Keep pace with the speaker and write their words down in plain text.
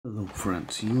Hello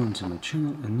friends, you are on my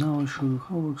channel and now I show you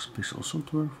how works special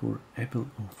software for Apple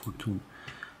of Fortune.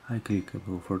 I click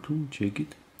Apple of Fortune, check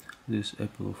it. This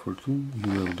Apple of Fortune,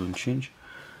 URL don't change.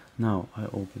 Now I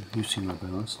open, you see my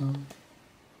balance now.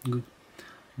 Good.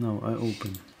 Now I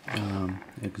open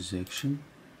execution.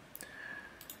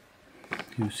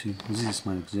 You see, this is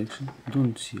my execution.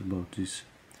 Don't see about this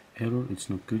error, it's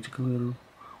not critical error.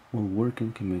 All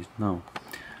working amazing. Now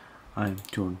I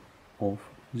turn off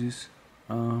this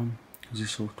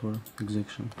software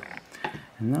execution,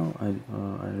 and now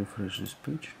I refresh this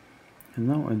page, and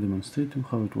now I demonstrate you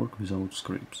how it works without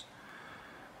scripts.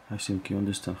 I think you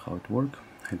understand how it works.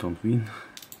 I don't win,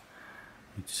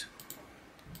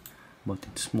 but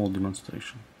it's small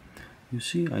demonstration. You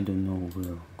see, I don't know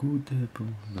where good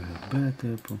apple, where bad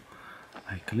apple.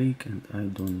 I click and I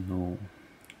don't know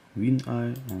win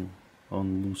I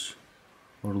on lose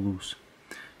or lose.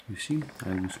 You see, I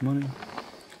lose money.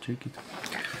 Check it.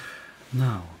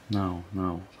 Now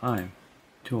I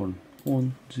turn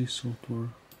on this software.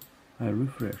 I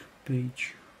refresh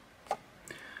page.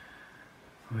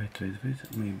 Wait,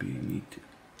 maybe I need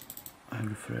I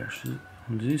refresh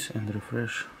this and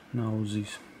refresh now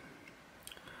this.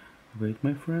 Wait,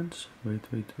 my friends, wait.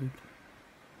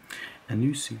 And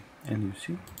you see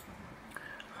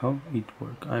how it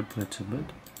works. I place a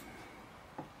bet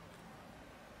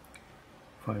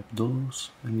 $5,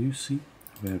 and you see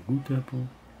where good apple,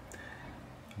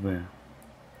 where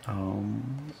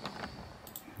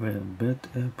bad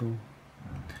apple,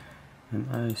 and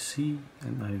I see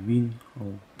and I win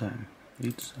all time.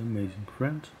 It's amazing,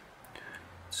 friends.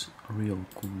 It's real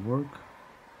cool work,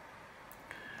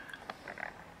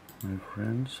 my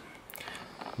friends.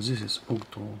 This is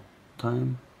auto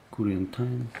time, Korean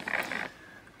time.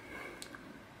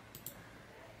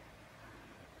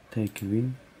 Take a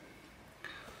win.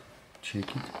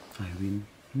 Check it, I win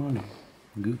money.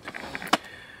 Good.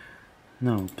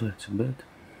 Now place a bet.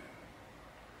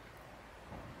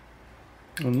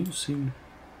 And you see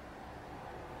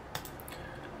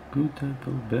good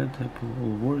apple, bad apple,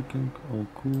 all working, all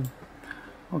cool.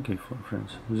 Okay,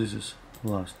 friends, this is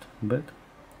last bet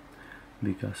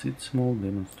because it's small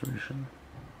demonstration.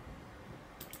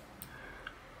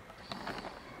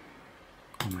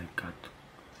 Oh my god.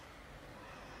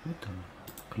 What are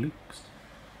clicks?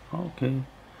 Okay.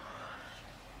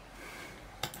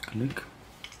 Click.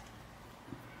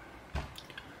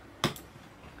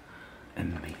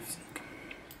 Amazing.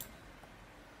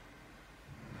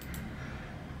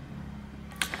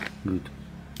 Good.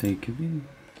 Take a win.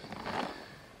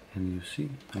 And you see,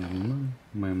 I win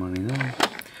my money now.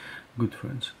 Good,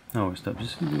 friends. Now I stop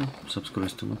this video. Subscribe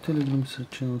to my Telegram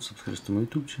channel. Subscribe to my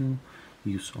YouTube channel.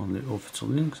 Use only official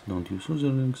links. Don't use other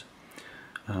links.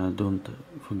 Don't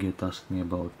forget to ask me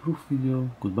about proof video.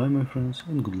 Goodbye, my friends,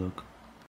 and good luck.